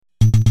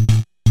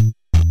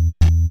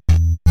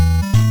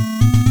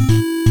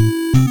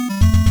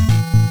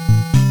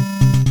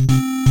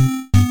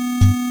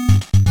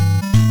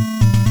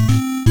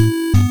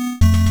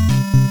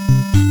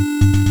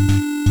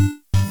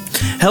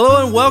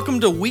welcome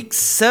to week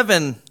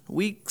 7.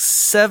 Week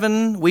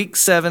 7.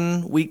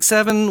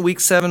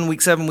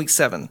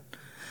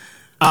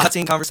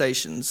 Teen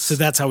Conversations. So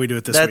that's how we do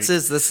it this week.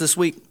 That's this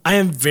week. I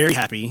am very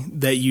happy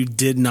that you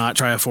did not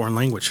try a foreign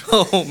language.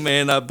 Oh,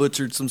 man, I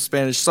butchered some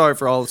Spanish. Sorry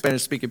for all the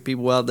Spanish-speaking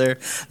people out there.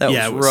 That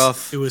was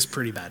rough. It was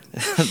pretty bad.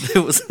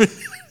 It was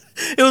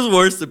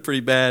worse than pretty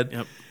bad.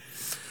 Yep.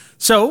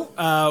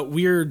 So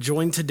we're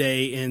joined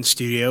today in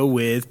studio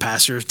with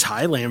Pastor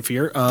Ty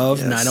Lanphere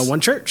of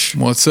 901 Church.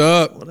 What's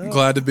up?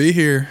 Glad to be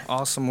here.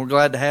 Awesome. We're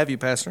glad to have you,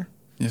 Pastor.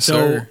 Yes,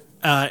 sir.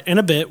 In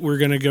a bit, we're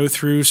going to go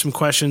through some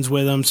questions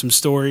with them, some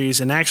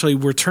stories, and actually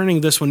we're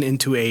turning this one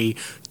into a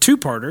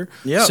two-parter.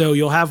 Yep. So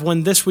you'll have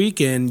one this week,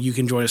 and you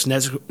can join us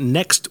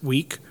next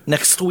week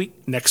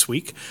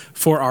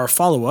for our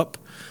follow-up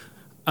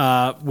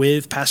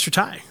with Pastor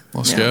Ty.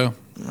 Let's go.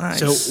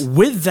 Nice. So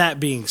with that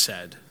being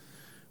said,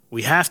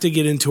 we have to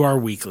get into our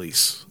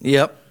weeklies.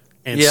 Yep.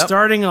 And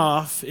starting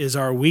off is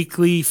our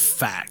weekly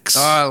facts.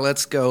 All right,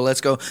 let's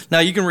go. Now,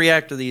 you can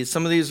react to these.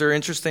 Some of these are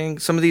interesting.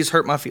 Some of these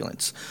hurt my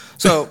feelings.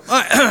 So,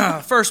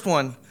 first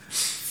one,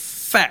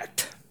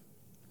 fact.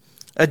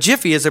 A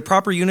jiffy is a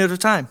proper unit of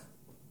time.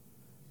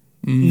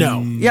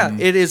 No. Yeah,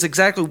 it is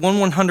exactly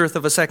 1/100th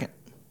of a second.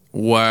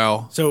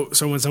 Wow. So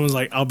when someone's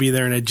like, I'll be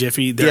there in a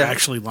jiffy, they're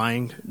actually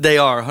lying? They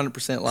are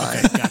 100%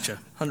 lying. Okay, gotcha.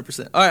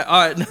 100%. All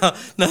right.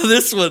 Now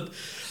this one.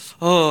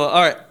 Oh,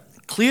 all right.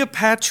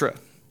 Cleopatra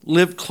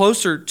lived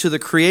closer to the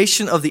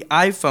creation of the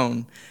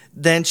iPhone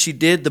than she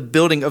did the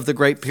building of the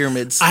Great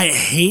Pyramids. I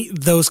hate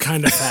those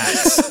kind of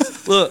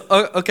facts. Look,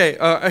 okay,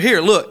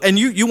 here, look. And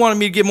you wanted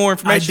me to get more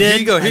information. I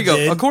did. Here you go.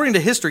 Did. According to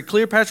history,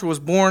 Cleopatra was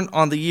born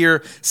on the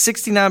year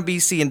 69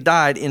 BC and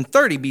died in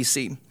 30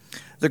 BC.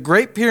 The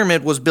Great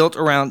Pyramid was built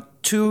around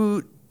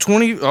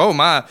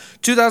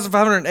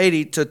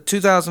 2,580 to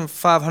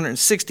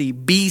 2,560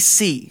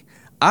 BC.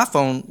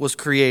 iPhone was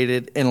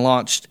created and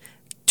launched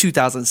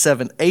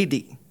 2007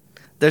 AD.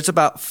 That's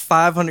about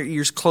 500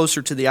 years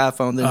closer to the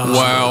iPhone than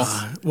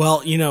wow.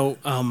 Well,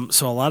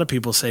 so a lot of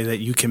people say that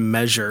you can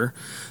measure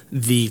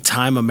the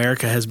time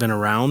America has been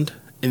around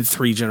in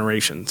 3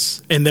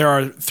 generations. And there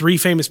are 3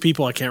 famous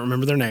people, I can't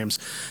remember their names,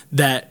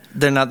 that...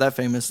 They're not that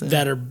famous then.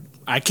 That are...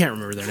 I can't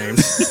remember their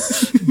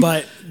names.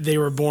 But they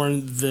were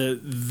born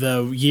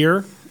the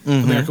year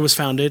America was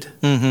founded.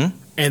 Mm-hmm.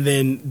 And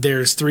then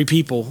there's 3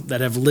 people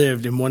that have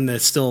lived and one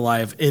that's still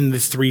alive in the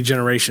 3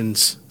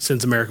 generations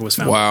since America was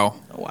founded. Wow.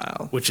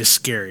 Which is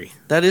scary.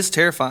 That is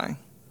terrifying.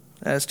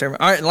 All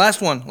right,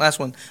 last one.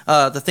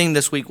 The thing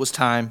this week was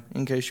time,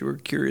 in case you were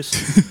curious.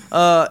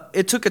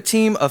 It took a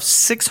team of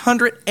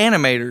 600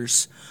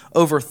 animators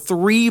over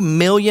 3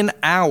 million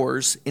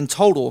hours in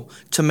total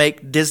to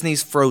make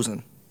Disney's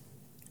Frozen.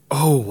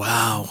 Oh,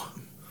 wow.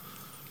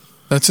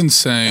 That's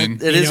insane.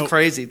 It is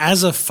crazy.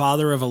 As a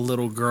father of a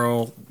little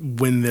girl,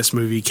 when this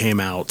movie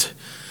came out,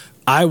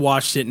 I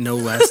watched it no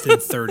less than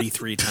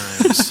 33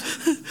 times.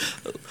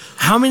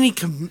 How many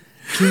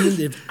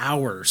cumulative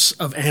hours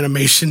of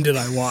animation did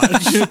I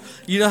watch?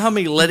 You know how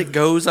many Let It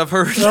Go's I've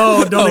heard?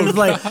 Oh, don't even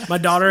like. My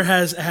daughter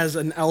has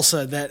an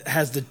Elsa that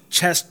has the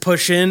chest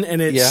push in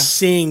and it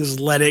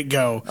sings Let It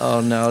Go. Oh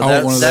no,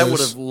 that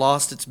would have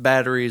lost its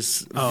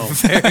batteries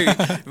very,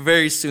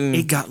 very soon.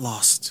 It got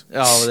lost.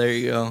 Oh, there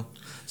you go.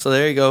 So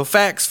there you go.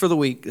 Facts for the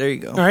week. There you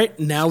go. All right,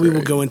 now we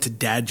will go into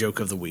dad joke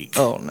of the week.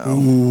 Oh no.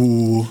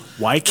 Ooh.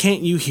 Why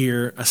can't you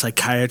hear a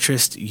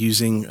psychiatrist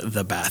using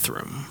the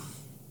bathroom?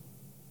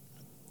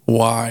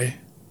 Why?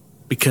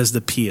 Because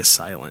the P is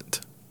silent.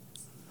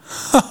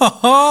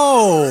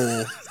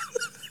 Oh,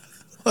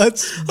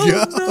 let's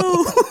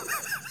go.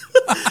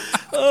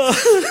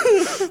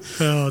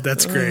 Oh,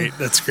 that's great.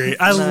 That's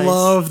great. I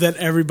love that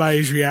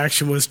everybody's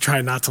reaction was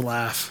try not to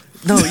laugh.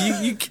 No,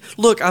 you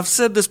look, I've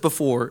said this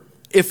before.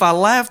 If I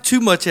laugh too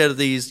much out of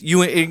these,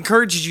 it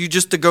encourages you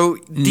just to go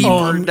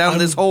deeper down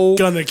this hole. I'm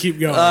gonna keep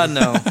going. I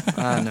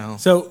know.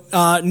 So,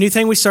 new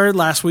thing we started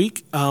last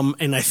week,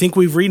 and I think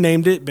we've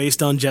renamed it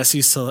based on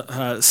Jesse's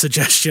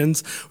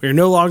suggestions. We are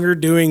no longer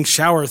doing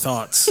shower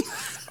thoughts.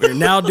 We're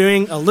now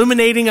doing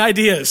illuminating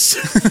ideas.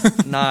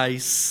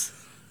 Nice.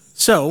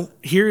 So,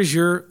 here's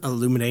your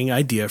illuminating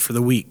idea for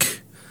the week.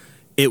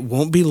 It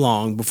won't be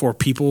long before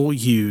people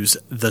use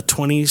the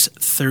 20s,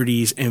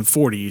 30s, and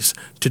 40s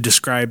to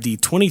describe the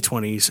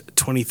 2020s,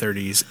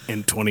 2030s,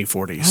 and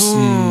 2040s.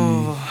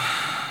 Oh,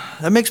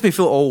 that makes me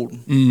feel old.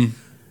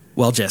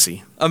 Well,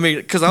 Jesse. I mean,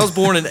 because I was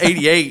born in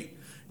 88.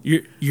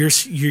 Your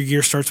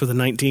year starts with a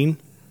 19?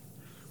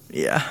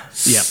 Yeah.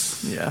 Yep.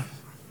 Yeah.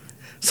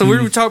 So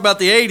we were talking about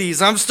the 80s.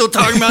 I'm still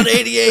talking about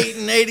 88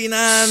 and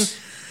 89.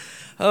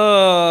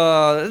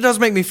 It does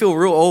make me feel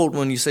real old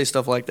when you say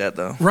stuff like that,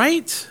 though.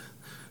 Right?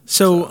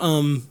 So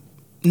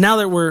now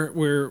that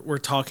we're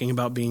talking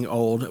about being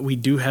old, we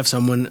do have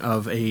someone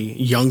of a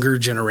younger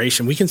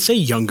generation. We can say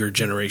younger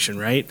generation,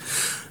 right?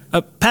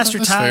 Pastor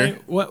That's Ty, fair.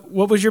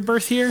 what was your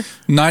birth year?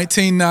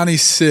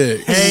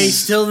 1996. Hey,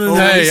 still in the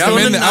Hey, still I'm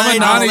in in the the- I'm a 90s.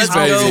 90s Let's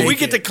baby. go. We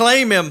get to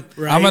claim him.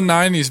 Right? I'm a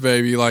 90s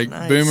baby, like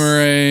Nice.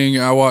 Boomerang.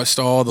 I watched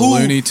all the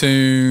Looney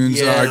Tunes.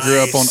 Yeah. I grew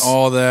up on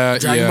all that.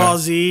 Dragon yeah. Ball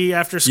Z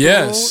after school.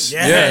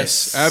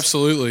 Yes,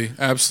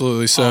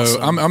 absolutely. So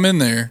Awesome. I'm in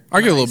there.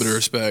 I get a little bit of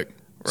respect.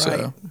 Right.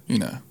 So,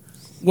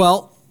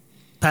 Well,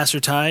 Pastor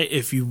Ty,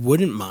 if you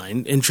wouldn't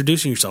mind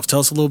introducing yourself, tell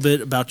us a little bit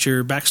about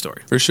your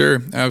backstory. For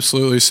sure.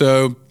 Absolutely.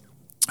 So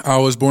I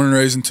was born and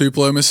raised in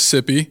Tupelo,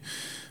 Mississippi.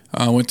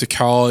 I went to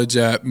college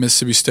at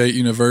Mississippi State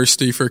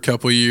University for a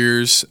couple of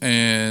years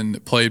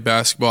and played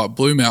basketball at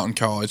Blue Mountain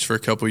College for a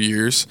couple of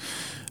years.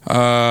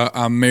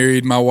 I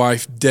married my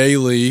wife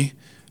daily.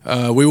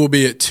 We will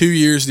be at 2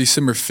 years,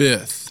 December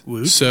 5th.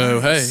 Woo.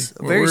 So, Nice.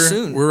 hey, Very we're,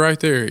 soon. We're right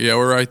there. Yeah,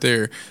 we're right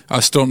there. I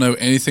still don't know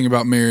anything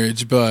about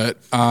marriage, but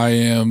I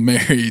am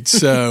married.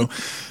 So,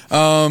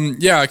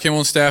 I came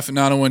on staff at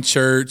 901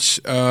 Church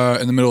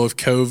in the middle of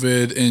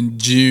COVID in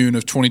June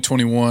of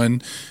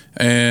 2021.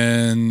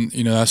 And,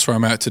 that's where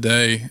I'm at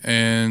today.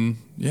 And,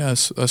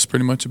 that's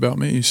pretty much about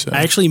me. So I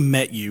actually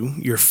met you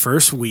your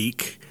first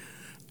week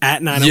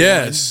at 901,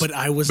 Yes. but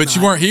I was But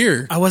you weren't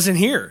here. I wasn't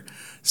here.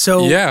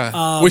 So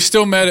We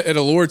still met at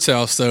a Lord's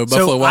house, though,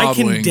 Buffalo Wild I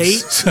can Wings.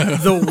 date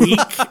the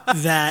week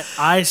that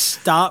I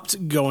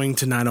stopped going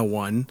to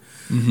 901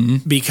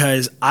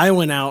 because I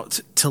went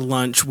out to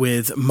lunch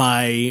with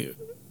my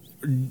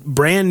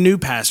brand new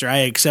pastor. I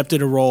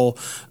accepted a role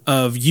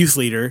of youth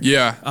leader.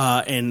 Yeah.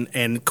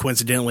 And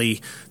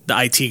coincidentally,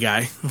 the IT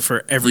guy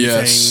for everything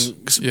Yes.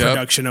 Yep.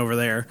 production over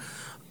there.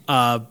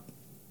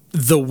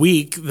 The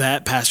week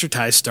that Pastor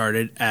Ty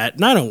started at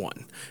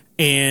 901.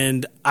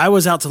 And I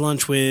was out to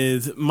lunch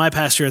with my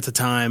pastor at the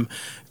time,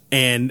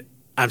 and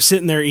I'm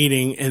sitting there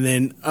eating, and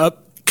then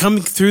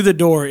coming through the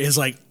door is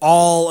like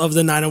all of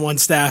the 901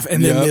 staff,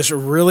 and then Yep. this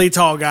really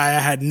tall guy. I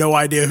had no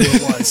idea who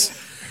it was.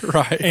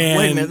 Right. And,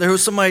 Wait a minute, there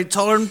was somebody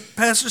taller than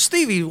Pastor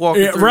Stevie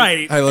walking through.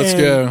 right. Hey, let's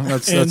go.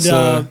 That's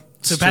so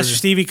true. Pastor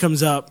Stevie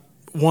comes up,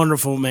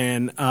 wonderful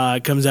man,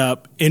 comes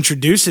up,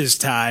 introduces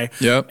Ty.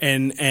 Yep.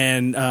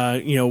 And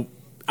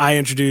I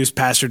introduced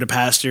pastor to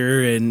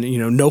pastor, and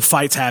no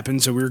fights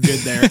happened, so we were good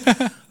there.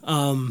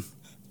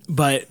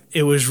 But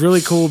it was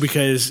really cool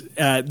because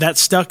that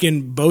stuck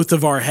in both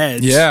of our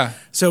heads. Yeah.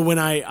 So when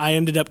I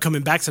ended up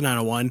coming back to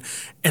 901,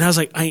 and I was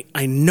like,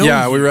 I know.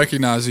 Yeah, you. we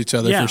recognize each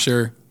other Yeah. for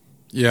sure.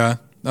 Yeah,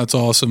 that's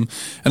awesome.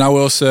 And I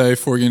will say,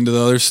 before we get into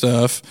the other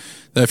stuff,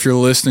 that if you're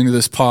listening to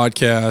this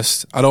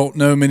podcast, I don't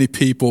know many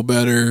people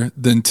better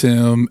than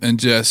Tim and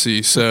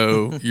Jesse,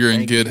 so you're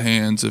in good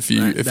hands if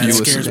you That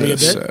listen scares to me a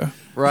this. bit. So,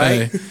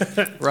 Right.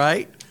 hey,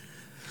 Right.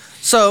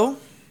 So,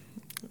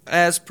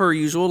 as per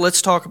usual,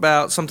 let's talk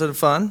about something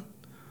fun.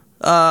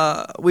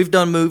 We've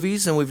done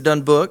movies and we've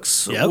done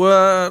books. Yep.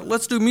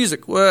 Let's do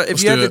music. If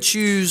Let's you had do to it.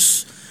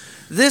 choose,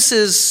 this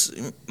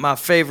is my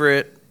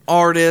favorite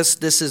artist.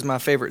 This is my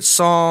favorite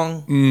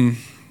song.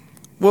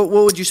 What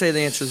would you say the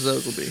answers to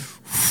those will be?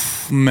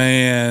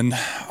 man,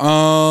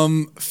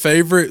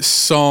 favorite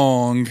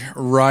song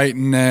right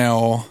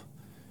now,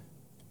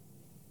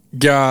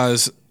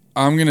 guys.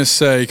 I'm gonna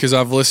say, because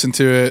I've listened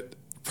to it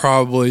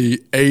probably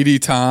 80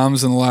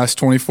 times in the last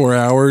 24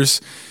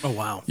 hours. Oh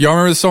wow. Y'all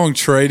remember the song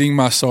 "Trading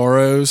My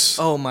Sorrows"?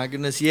 Oh my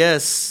goodness,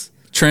 yes.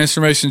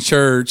 Transformation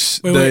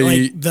Church. Wait,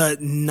 like the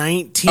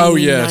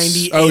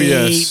 1998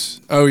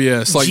 Oh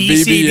yes. Like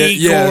GCD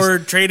BB,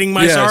 chord, Trading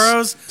My Yes.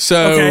 Sorrows.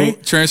 So Okay.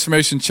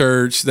 Transformation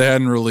Church, they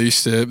hadn't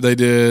released it. They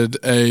did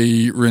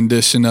a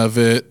rendition of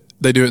it.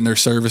 They do it in their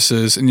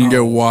services, and you can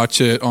go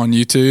watch it on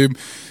YouTube.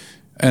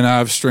 And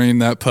I've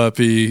streamed that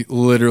puppy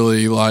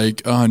literally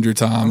like 100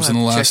 times in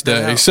the I'm gonna last check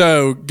that day. out.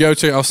 So go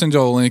check. I'll send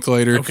y'all a link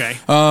later. Okay.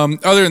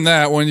 Other than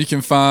that, one you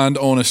can find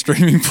on a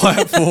streaming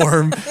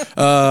platform.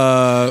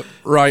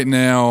 Right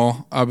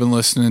now, I've been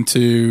listening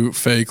to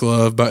 "Fake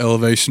Love" by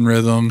Elevation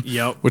Rhythm.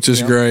 Yep. Which is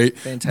Yep. great.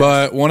 Fantastic.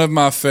 But one of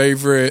my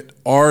favorite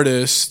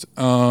artists,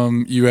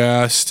 you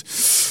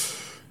asked,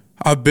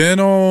 I've been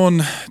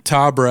on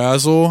Ty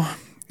Brazzle.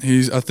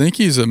 I think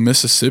he's a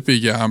Mississippi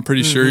guy. I'm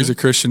pretty sure he's a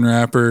Christian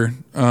rapper.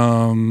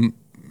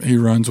 He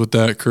runs with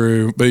that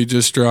crew, but he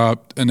just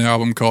dropped an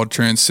album called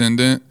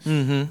Transcendent.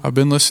 I've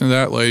been listening to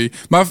that lately.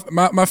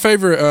 My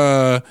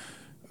favorite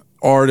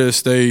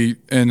artists,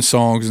 and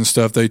songs and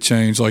stuff, they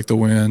change like the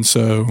wind.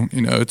 So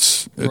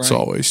it's Right.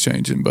 always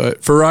changing.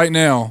 But for right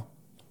now,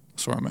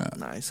 that's where I'm at.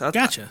 Nice.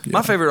 Gotcha.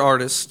 My favorite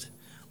artist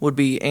would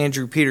be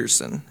Andrew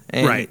Peterson.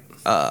 And, Right.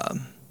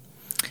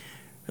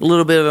 A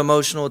little bit of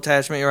emotional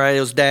attachment, right? It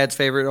was Dad's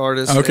favorite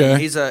artist. Okay.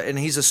 And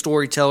he's a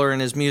storyteller in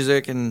his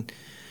music, and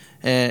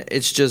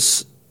it's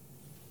just,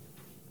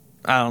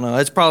 I don't know.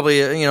 It's probably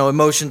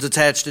emotions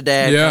attached to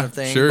Dad Yeah, kind of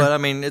thing. sure. But I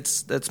mean,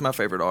 that's my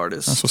favorite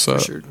artist. That's what's for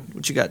up. Sure.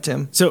 What you got,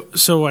 Tim?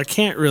 So I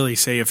can't really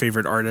say a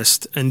favorite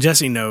artist, and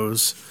Jesse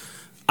knows.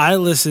 I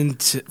listen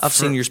to. I've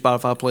seen your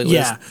Spotify playlist.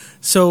 Yeah.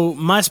 So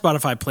my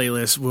Spotify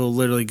playlist will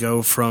literally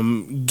go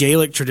from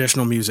Gaelic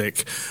traditional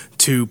music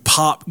to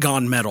pop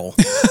gone metal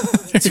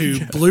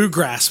to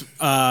bluegrass,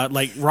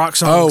 like rock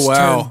songs Oh,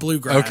 wow. turned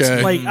bluegrass.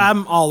 Okay. Like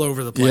I'm all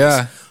over the place.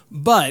 Yeah.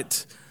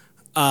 But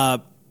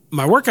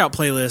my workout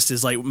playlist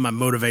is like my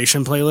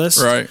motivation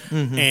playlist. Right.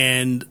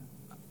 And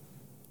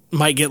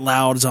Might Get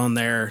Loud's on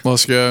there.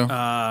 Let's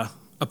go.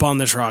 Upon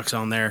This Rock's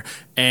on there.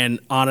 And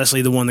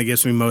honestly, the one that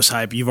gets me most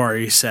hype, you've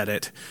already said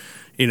it.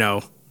 You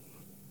know,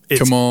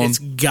 Come on. It's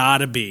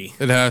gotta be.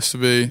 It has to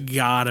be.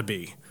 Gotta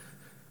be.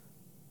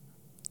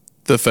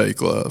 The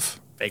Fake Love.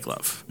 Fake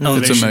Love.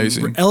 It's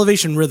amazing.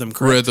 Elevation Rhythm,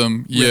 correct?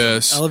 Rhythm,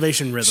 yes.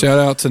 Elevation Rhythm. Shout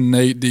out to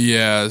Nate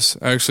Diaz.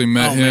 I actually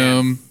met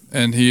him,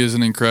 and he is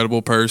an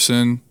incredible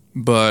person,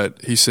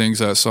 but he sings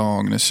that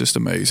song, and it's just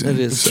amazing. It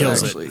is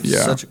Kills actually it. Yeah.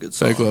 such a good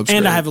song. Fake Love's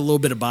And great. I have a little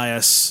bit of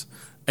bias.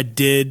 I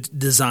did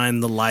design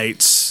the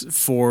lights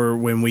for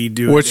when we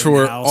do Which it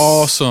were in-house.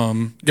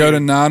 awesome. Go to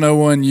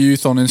 901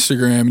 Youth on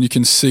Instagram, and you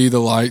can see the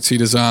lights he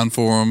designed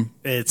for them.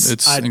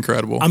 It's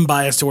incredible. I'm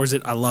biased towards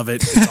it. I love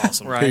it. It's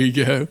awesome. Right. There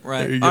you go.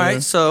 Right. There you go. All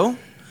right. So,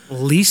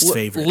 Least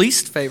favorite.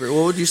 least favorite.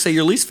 What would you say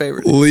your least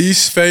favorite?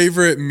 Least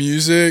favorite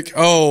music?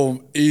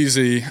 Oh,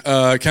 easy. Can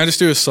I just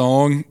do a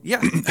song?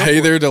 Yeah. Hey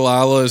There,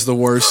 Delilah is the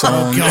worst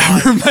song God.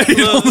 ever made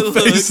on the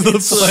face of the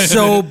planet.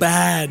 So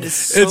bad.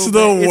 It's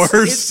the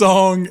worst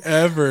song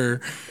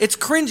ever. It's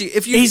cringy.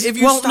 If you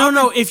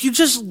If you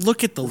just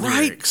look at the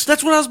right. lyrics,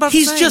 That's what I was about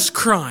to say. he's just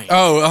crying.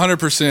 Oh,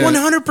 100%.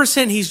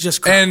 100%. He's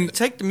just crying. And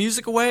take the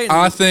music away. And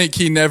I think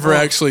he never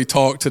actually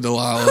talked to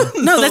Delilah.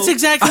 no, that's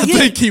exactly I it.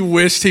 think he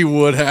wished he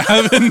would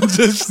have and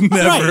just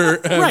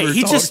never ever right.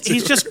 talked to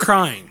He's her. just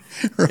crying.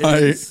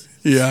 Right.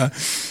 Yeah.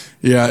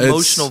 Yeah.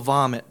 emotional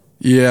vomit.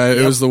 Yeah,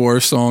 it was the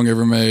worst song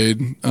ever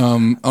made. I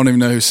don't even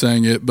know who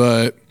sang it,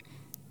 but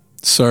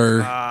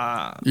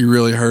sir, you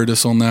really hurt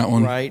us on that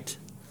one. Right.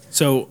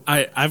 So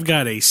I've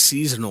got a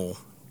seasonal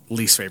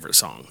least favorite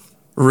song.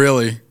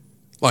 Really?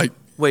 Like,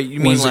 Wait, you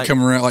mean when's like it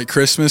come around? Like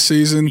Christmas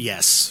season?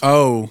 Yes,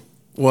 Oh,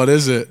 what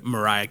is it?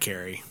 Mariah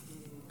Carey.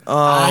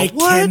 I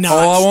cannot.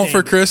 All I Want for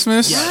stand it.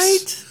 Christmas?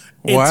 right?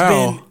 It's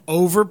Wow. been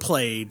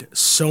overplayed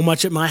so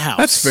much at my house.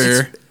 That's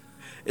fair.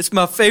 It's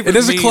my favorite. It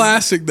is a meme.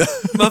 classic, though.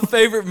 My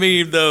favorite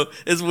meme though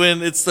is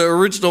when it's the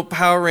original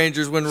Power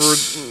Rangers when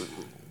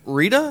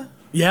Rita.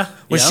 Yeah.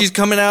 When Yep. she's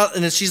coming out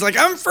and then she's like,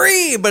 "I'm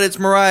free," but it's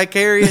Mariah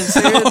Carey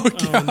instead.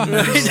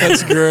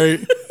 That's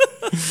great.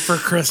 for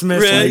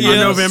Christmas Right, on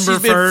November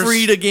she's been 1st.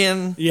 freed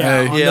again.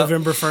 Yeah, Hey. on Yeah.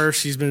 November 1st,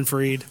 she's been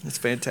freed. It's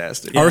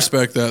fantastic. I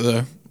respect that,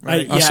 though.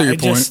 I see your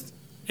point.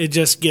 It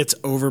just gets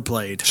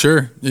overplayed.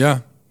 Sure. Yeah.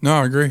 No,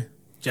 I agree.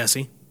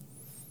 Jesse?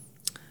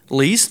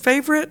 Least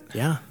favorite?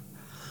 Yeah.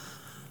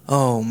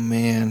 Oh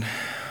man.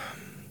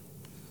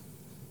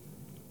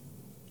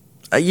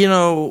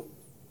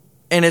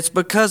 And it's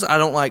because I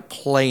don't like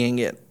playing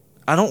it.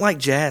 I don't like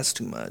jazz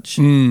too much.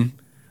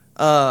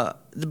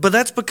 But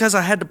that's because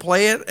I had to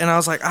play it, and I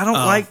was like, I don't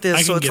like I this,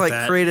 can so it's get like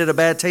that. created a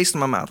bad taste in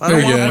my mouth. I There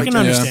don't you want go. I can Yeah.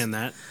 understand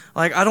that.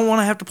 like I don't want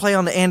to have to play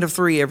on the end of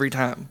 3 every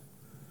time.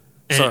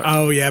 And, Sorry.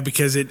 oh, yeah,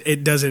 because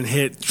it doesn't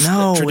hit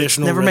No,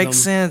 traditional it never rhythm. makes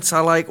sense.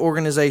 I like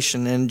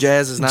organization, and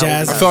jazz is not.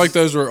 Jazz- I feel like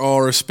those were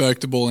all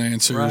respectable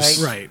answers. Right.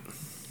 Right.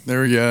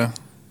 There we go.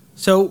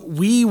 So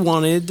we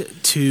wanted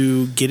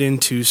to get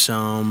into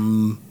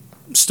some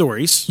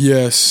stories.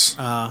 Yes.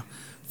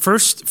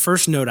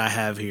 First note I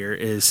have here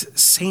is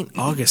St.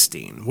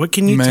 Augustine. What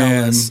can you tell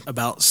Man. us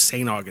about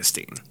St.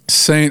 Augustine?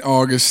 St.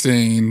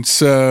 Augustine.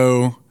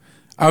 So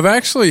I've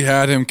actually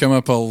had him come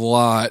up a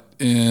lot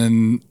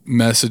in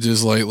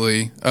messages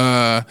lately.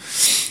 But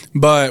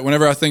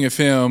whenever I think of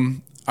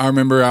him, I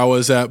remember I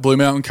was at Blue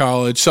Mountain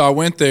College. So I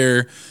went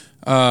there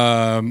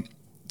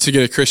to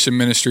get a Christian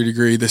ministry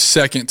degree the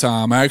second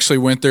time. I actually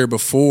went there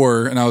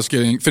before, and I was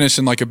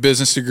finishing like a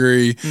business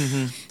degree,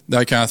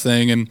 that kind of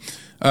thing. And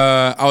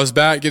I was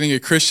back getting a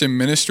Christian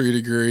ministry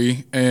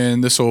degree,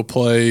 and this will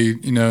play,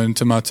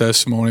 into my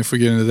testimony if we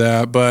get into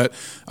that. But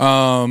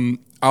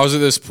I was at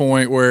this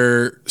point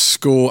where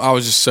school, I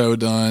was just so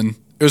done.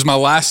 It was my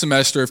last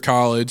semester of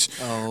college.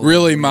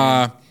 Really,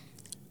 my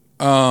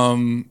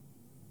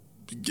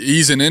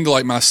easing into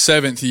like my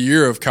 7th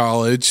year of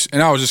college,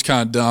 and I was just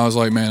kind of done. I was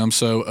like, man, I'm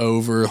so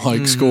over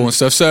like school and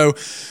stuff. So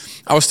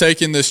I was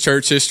taking this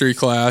church history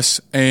class,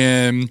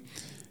 and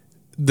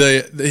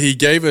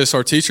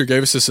our teacher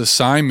gave us this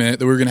assignment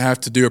that we were going to have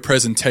to do a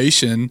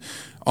presentation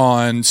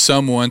on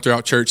someone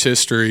throughout church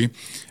history,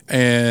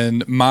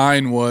 and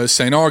mine was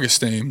St.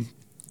 Augustine.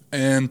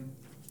 And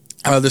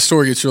the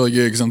story gets really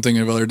good because I'm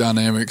thinking of other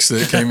dynamics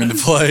that came into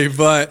play.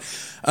 But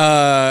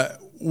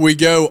we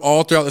go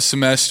all throughout the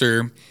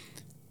semester,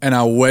 and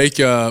I wake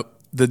up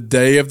the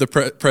day of the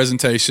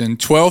presentation,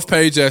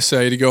 12-page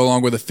essay to go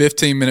along with a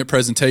 15-minute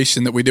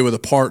presentation that we did with a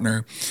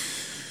partner.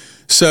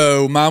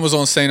 So mine was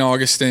on St.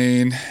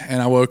 Augustine,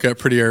 and I woke up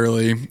pretty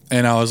early,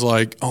 and I was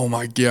like, oh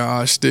my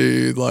gosh,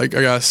 dude, like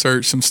I got to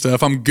search some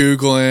stuff. I'm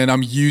Googling,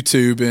 I'm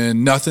YouTubing,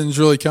 nothing's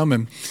really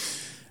coming.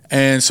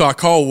 And so I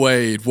call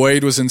Wade.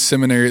 Wade was in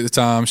seminary at the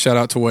time. Shout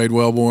out to Wade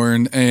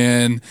Wellborn.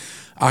 And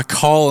I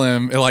call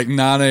him at like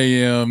 9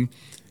 a.m.,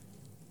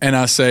 and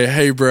I say,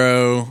 hey,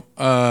 bro,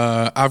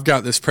 I've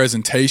got this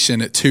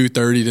presentation at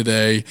 2:30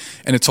 today,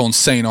 and it's on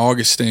St.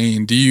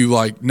 Augustine. Do you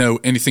know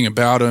anything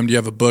about him? Do you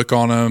have a book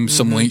on him?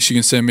 Some links you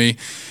can send me?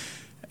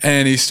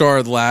 And he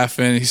started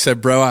laughing. He said,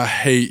 bro, I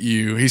hate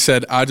you. He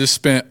said, I just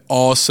spent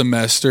all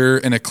semester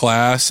in a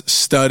class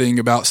studying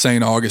about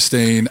St.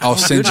 Augustine. I'll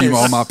send you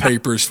all my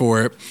papers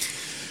for it.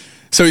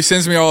 So he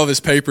sends me all of his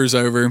papers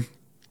over,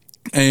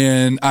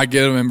 and I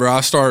get them, and bro,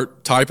 I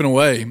start typing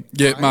away,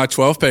 get my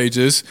 12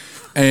 pages,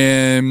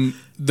 and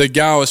the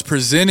guy I was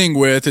presenting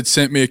with had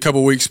sent me a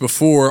couple weeks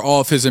before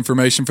all of his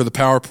information for the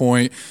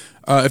PowerPoint.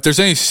 If there's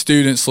any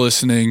students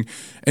listening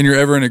and you're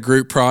ever in a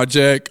group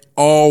project,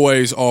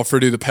 always offer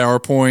to do the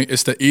PowerPoint.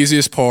 It's the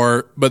easiest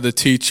part, but the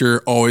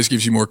teacher always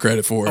gives you more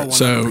credit for it.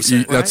 So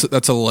that's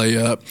a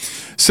layup.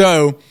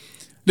 So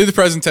do the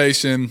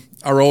presentation.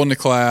 I roll into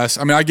class.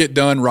 I mean, I get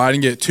done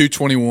writing it at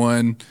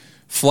 2:21,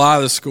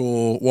 fly to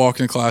school, walk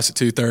into class at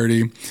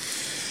 2:30.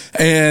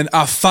 And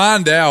I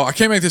find out, I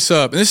can't make this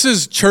up, and this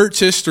is church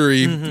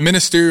history,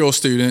 ministerial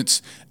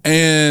students,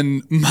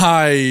 and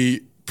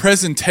my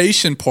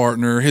presentation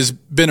partner has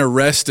been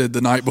arrested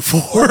the night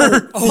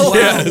before. Oh,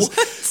 yes.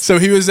 wow. So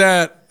he was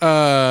at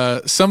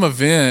some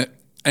event,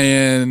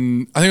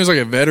 and I think it was like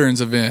a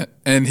veterans event,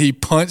 and he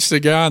punched a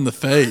guy in the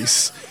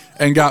face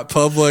and got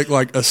public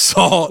like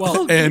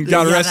assault and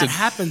got arrested. That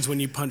happens when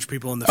you punch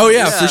people in the face. Oh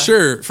yeah,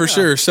 for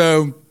sure.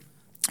 So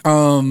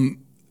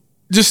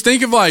just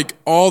think of like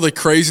all the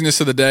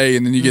craziness of the day,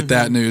 and then you get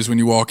that news when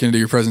you walk into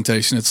your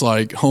presentation. It's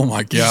like, oh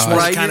my just God.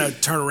 want to kind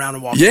of turn around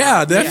and walk Yeah,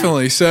 around.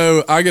 definitely.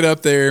 So I get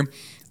up there,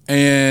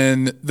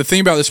 and the thing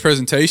about this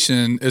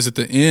presentation is at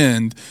the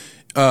end,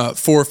 4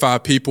 or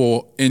 5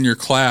 people in your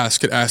class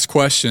could ask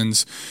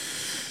questions.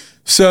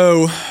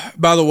 So,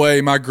 by the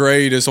way, my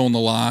grade is on the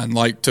line,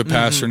 like to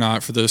pass or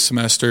not for this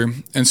semester.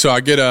 And so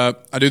I get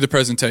up, I do the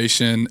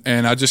presentation,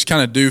 and I just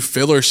kind of do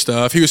filler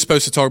stuff. He was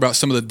supposed to talk about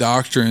some of the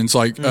doctrines,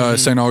 like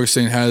St.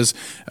 Augustine has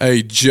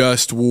a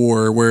just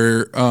war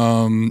where, we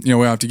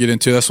don't have to get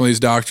into. That's one of these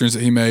doctrines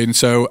that he made. And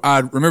so I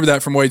remember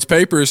that from Wade's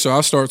papers, so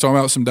I start talking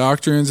about some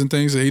doctrines and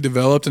things that he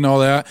developed and all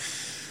that.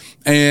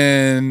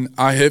 And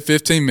I hit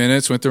 15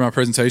 minutes, went through my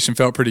presentation,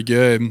 felt pretty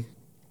good.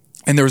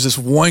 And there was this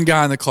one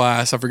guy in the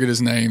class, I forget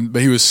his name,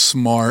 but he was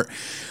smart.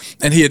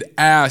 And he had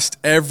asked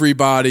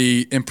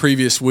everybody in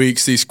previous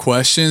weeks these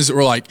questions that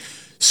were like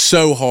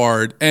so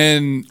hard.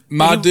 And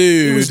my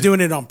dude... He was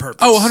doing it on purpose.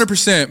 Oh,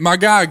 100%. My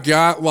guy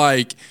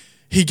got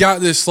he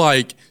got this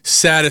like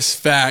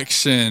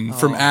satisfaction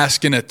from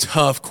asking a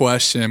tough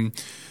question.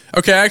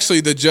 Okay, actually,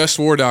 the just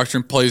war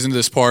doctrine plays into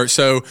this part.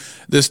 So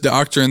this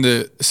doctrine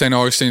that St.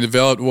 Augustine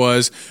developed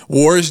was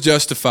war is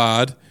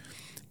justified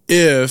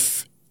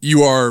if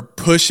you are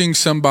pushing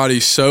somebody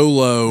so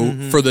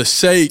low for the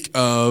sake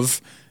of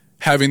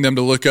having them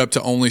to look up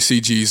to only see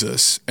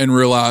Jesus and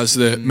realize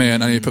that,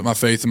 man, I need to put my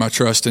faith and my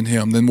trust in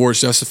him. Then war is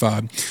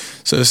justified.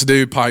 So this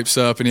dude pipes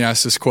up and he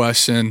asks this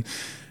question,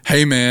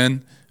 hey,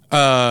 man,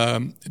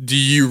 do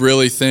you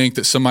really think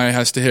that somebody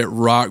has to hit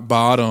rock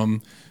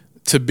bottom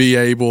to be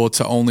able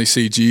to only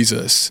see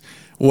Jesus?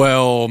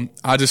 Well,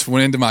 I just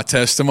went into my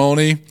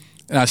testimony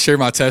and I shared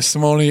my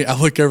testimony. I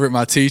look over at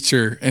my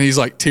teacher and he's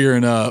like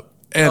tearing up.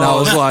 And I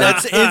was like,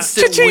 that's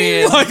instant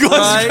win. Like,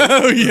 let's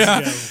go.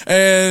 Yeah.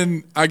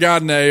 And I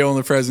got an A on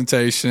the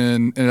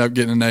presentation, ended up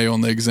getting an A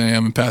on the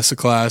exam and passed the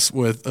class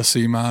with a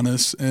C-.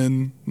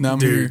 And now I'm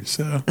here.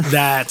 So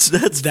That's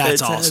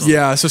awesome.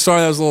 yeah. So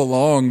sorry that was a little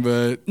long,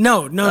 but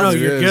No,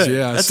 you're good.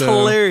 Yeah. That's so,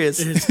 hilarious.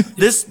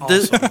 This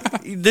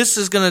awesome. this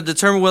is going to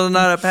determine whether or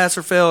not I pass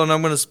or fail, and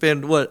I'm going to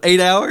spend 8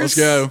 hours? Let's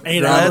go.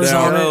 8 Round hours it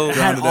out. on it.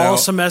 Had Round it all out.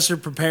 semester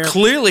prepared.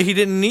 Clearly, he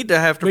didn't need to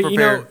have to But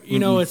prepare. you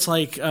know, it's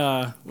like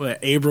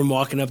Abram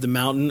walking up the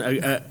mountain.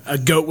 A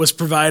goat was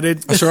provided.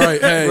 That's right.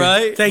 Hey,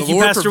 Right? Thank the you,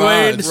 Lord Pastor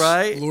provides. Wade.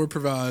 Right? The Lord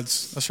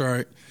provides. That's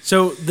right.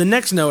 So the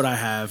next note I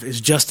have is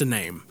just a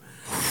name,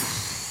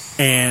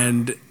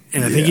 and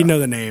I think you know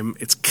the name.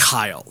 It's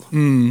Kyle.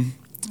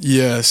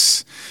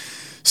 Yes.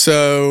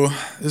 So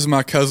this is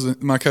my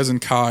cousin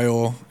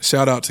Kyle.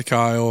 Shout out to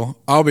Kyle.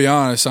 I'll be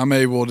honest, I'm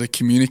able to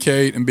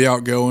communicate and be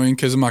outgoing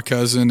because of my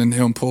cousin and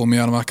him pulling me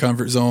out of my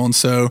comfort zone.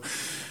 So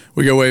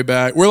we go way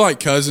back. We're like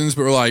cousins,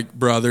 but we're like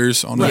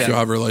brothers. I don't know if you'll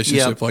have a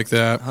relationship like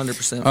that.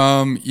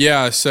 100%.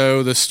 Yeah,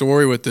 so the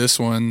story with this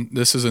one,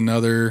 this is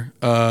another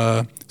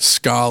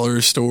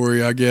scholar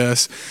story, I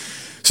guess.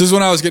 This is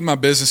when I was getting my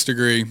business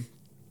degree.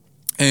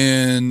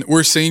 And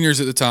we're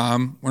seniors at the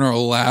time. We're in our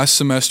last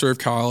semester of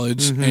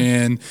college.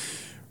 And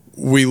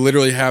we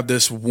literally have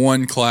this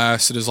one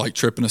class that is like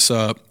tripping us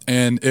up.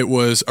 And it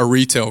was a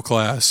retail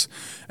class.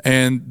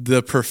 And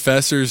the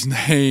professor's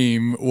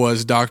name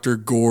was Dr.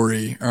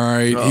 Gorey. All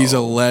right. Oh. He's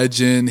a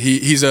legend.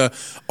 He's a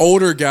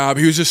older guy, but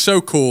he was just so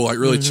cool, like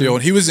really chill.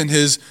 And he was in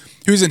his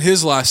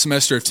last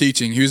semester of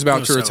teaching. He was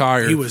about to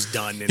retire. He was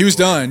done. He was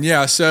done.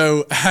 Yeah.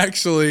 So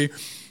actually,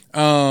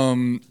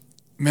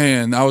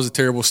 man, I was a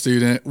terrible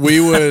student.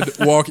 We would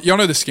walk. Y'all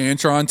know the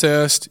Scantron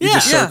test? You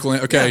just circle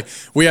in. Okay.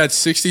 Yeah. We had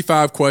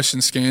 65 question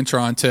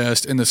Scantron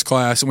test in this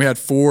class, and we had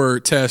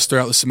 4 tests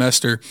throughout the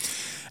semester.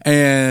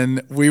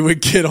 And we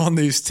would get on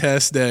these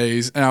test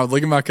days, and I would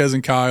look at my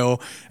cousin Kyle,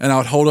 and I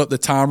would hold up the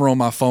timer on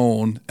my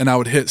phone, and I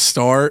would hit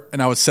start,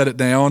 and I would set it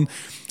down.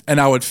 and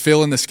I would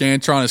fill in the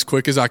Scantron as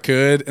quick as I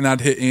could, and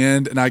I'd hit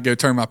end, and I'd go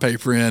turn my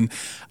paper in.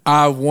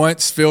 I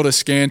once filled a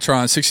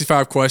Scantron,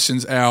 65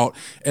 questions out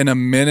in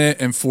 1 minute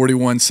and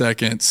 41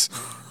 seconds.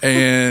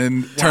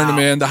 And turned them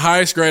in. The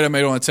highest grade I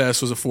made on a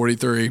test was a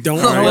 43.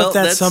 Don't know if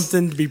that's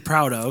something to be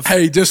proud of.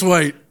 Hey, just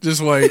wait.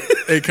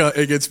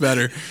 It gets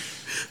better.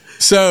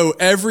 So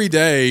every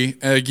day,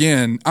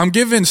 again, I'm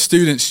giving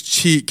students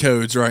cheat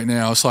codes right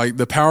now. It's like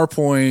the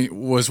PowerPoint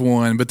was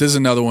one, but this is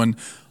another one.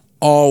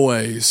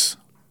 Always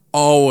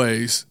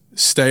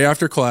stay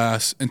after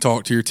class and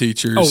talk to your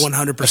teachers. Oh,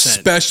 100%.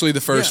 Especially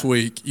the first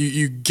week.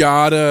 You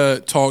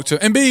gotta talk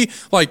to, and be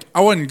like,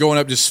 I wasn't going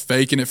up just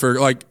faking it for,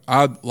 like,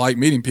 I like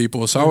meeting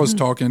people. So I was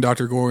talking to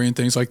Dr. Gorey and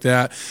things like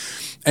that.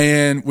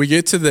 And we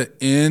get to the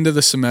end of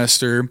the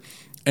semester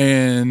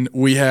and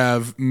we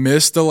have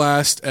missed the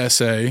last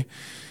essay.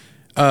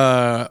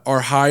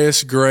 Our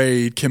highest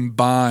grade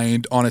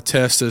combined on a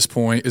test at this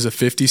point is a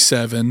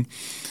 57.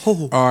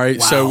 All right.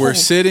 Wow. So we're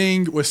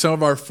sitting with some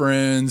of our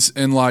friends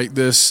in like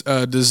this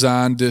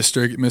design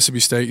district at Mississippi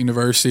State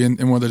University in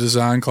one of the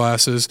design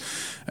classes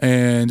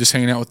and just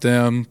hanging out with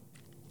them.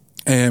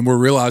 And we're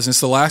realizing it's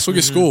the last week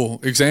of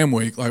school, exam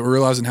week. Like, we're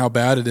realizing how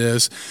bad it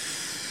is.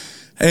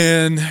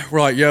 And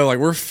we're like, yo, like,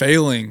 we're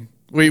failing.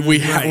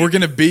 We're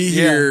going to be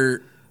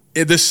here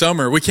this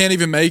summer. We can't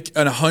even make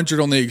an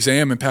 100 on the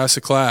exam and pass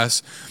the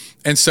class.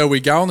 And so we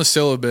got on the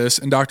syllabus,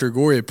 and Dr.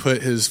 Gorey had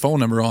put his phone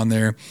number on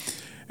there.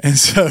 And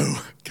so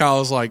Kyle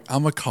was like,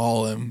 I'm going to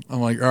call him.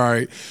 I'm like, all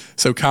right.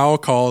 So Kyle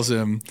calls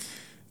him,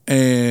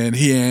 and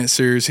he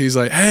answers. He's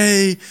like,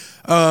 hey,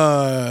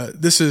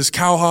 this is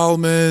Kyle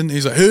Holloman.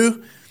 He's like,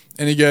 who?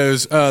 And he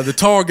goes, the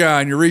tall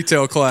guy in your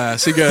retail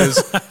class. He goes,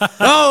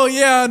 oh,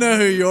 yeah, I know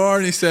who you are.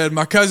 And he said,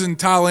 my cousin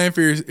Ty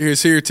Lanphere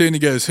is here, too. And he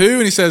goes, who?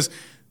 And he says,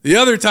 the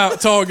other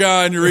tall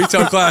guy in your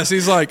retail class.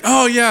 He's like,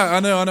 oh, yeah, I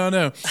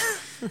know.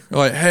 We're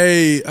like,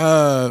 hey,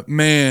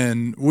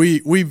 man,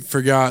 we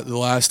forgot the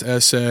last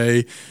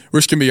essay. We're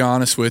just going to be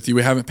honest with you.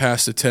 We haven't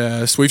passed the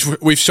test.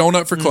 We've shown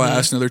up for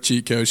class. Another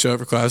cheat code, show up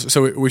for class.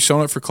 So we've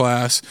shown up for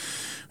class.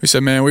 We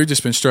said, man, we've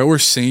just been struggling. We're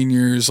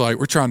seniors. Like,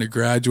 we're trying to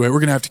graduate. We're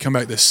going to have to come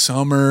back this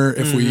summer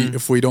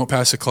if we don't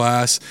pass a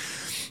class.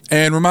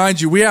 And remind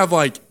you, we have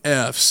like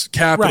Fs,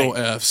 capital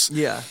Fs.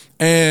 Yeah.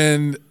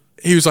 And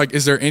he was like,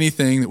 is there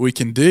anything that we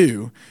can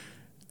do?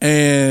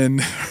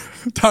 And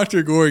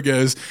Dr. Gorey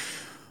goes,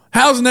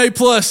 how's an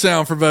A+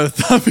 sound for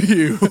both of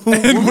you?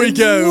 And we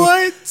go,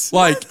 what?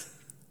 Like,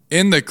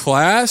 in the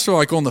class or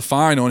like on the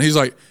final? And he's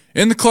like,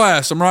 in the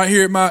class. I'm right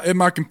here at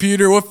my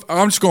computer.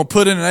 I'm just going to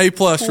put in an A+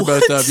 for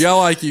both of you. I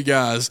like you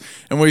guys.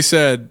 And we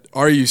said,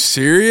 are you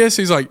serious?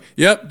 He's like,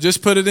 yep,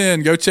 just put it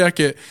in. Go check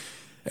it.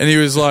 And he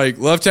was like,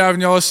 loved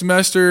having y'all this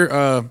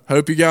semester.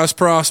 Hope you guys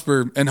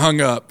prosper, and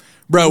hung up.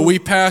 Bro, we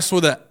passed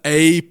with an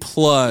A+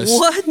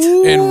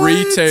 in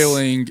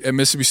retailing at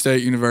Mississippi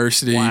State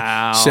University.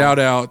 Wow. Shout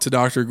out to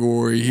Dr.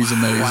 Gorey. He's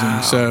amazing.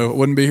 Wow. So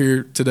wouldn't be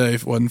here today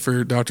if it wasn't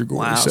for Dr.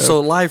 Gorey. Wow.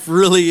 So life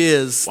really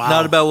is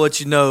not about what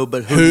you know,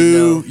 but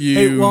who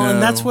you know. And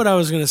that's what I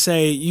was going to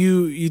say.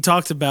 You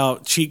talked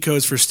about cheat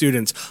codes for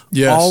students.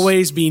 Yes.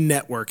 Always be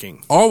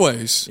networking.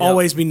 Always. Yep.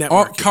 Always be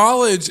networking.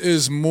 College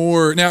is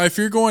more... Now, if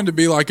you're going to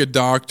be like a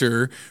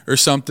doctor or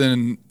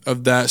something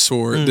of that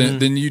sort,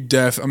 then you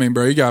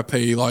bro, you got to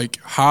pay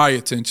like high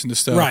attention to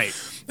stuff. Right.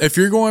 If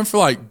you're going for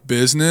like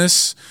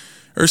business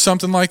or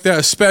something like that,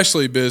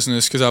 especially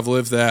business, because I've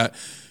lived that,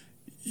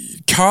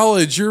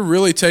 college, you're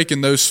really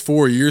taking those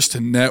 4 years to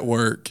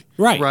network.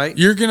 Right.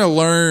 You're going to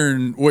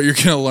learn what you're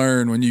going to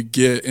learn when you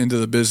get into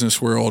the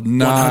business world,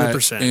 not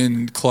 100%.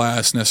 in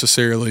class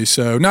necessarily.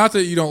 So not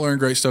that you don't learn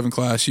great stuff in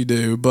class, you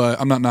do, but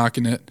I'm not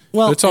knocking it.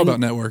 Well, but it's all about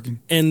networking.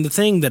 And the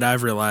thing that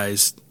I've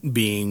realized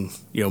being,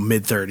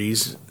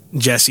 mid-30s,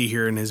 Jesse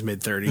here in his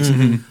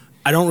mid-30s,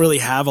 I don't really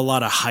have a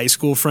lot of high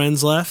school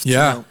friends left.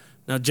 Yeah.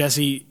 Now,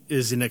 Jesse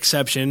is an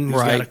exception.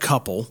 He's got a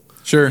couple.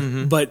 Sure.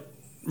 But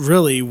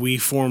really, we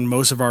formed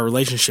most of our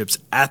relationships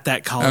at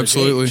that college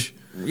age.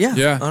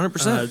 Yeah,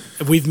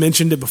 100%. We've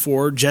mentioned it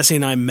before. Jesse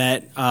and I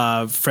met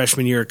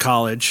freshman year of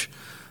college.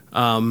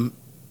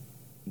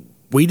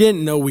 We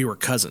didn't know we were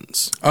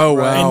cousins. Oh,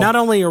 wow. And not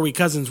only are we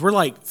cousins, we're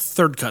like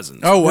third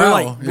cousins. Oh,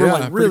 wow. We're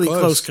like really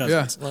close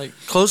cousins. Yeah. Like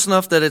close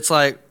enough that it's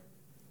like,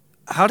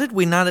 how did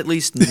we not at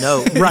least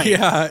know? Right.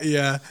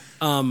 Yeah.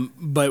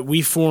 But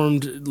we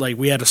formed,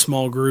 we had a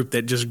small group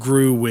that just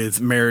grew with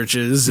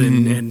marriages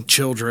and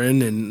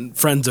children and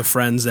friends of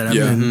friends that have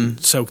been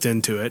soaked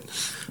into it.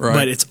 Right.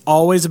 But it's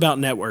always about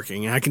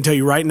networking. And I can tell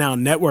you right now,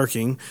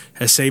 networking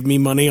has saved me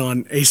money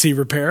on AC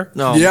repair.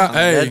 No,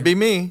 that'd be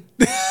me.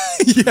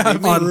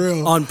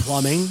 On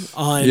plumbing,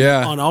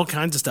 on all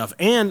kinds of stuff.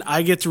 And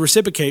I get to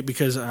reciprocate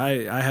because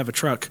I have a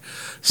truck.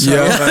 So.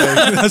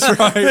 Yeah,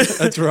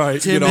 that's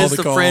right. Tim is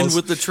the friend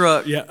with the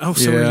truck. Yeah. Oh,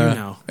 so are you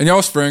now. And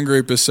y'all's friend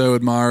group is so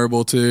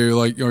admirable too.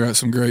 Like, y'all got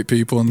some great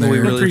people in there. We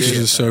really appreciate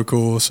it. Is so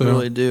cool. So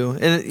really do.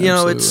 And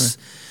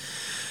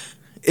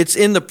it's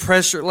in the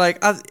pressure.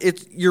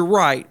 You're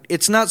right.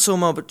 It's not so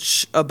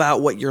much about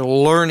what you're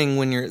learning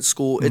when you're at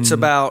school. It's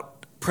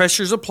about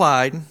pressures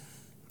applied.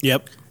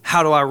 Yep.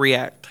 How do I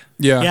react?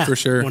 Yeah, for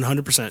sure.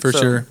 100%. For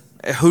sure.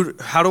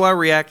 How do I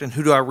react and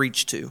who do I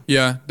reach to?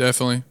 Yeah,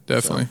 definitely.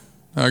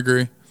 I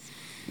agree.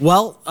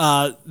 Well,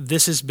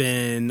 this has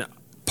been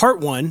part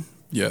 1.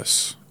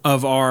 Yes.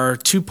 Of our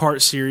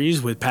 2-part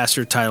series with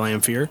Pastor Ty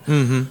Lanphere.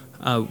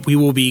 We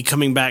will be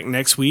coming back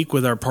next week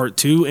with our part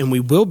 2, and we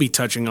will be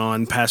touching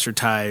on Pastor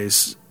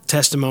Ty's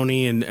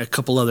testimony and a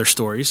couple other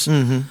stories.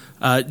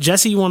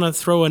 Jesse, you want to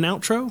throw an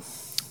outro?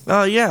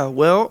 Yeah.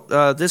 Well,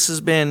 this has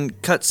been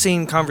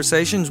Cutscene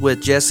Conversations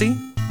with Jesse,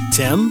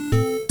 Tim,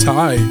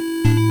 Ty.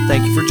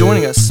 Thank you for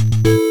joining us.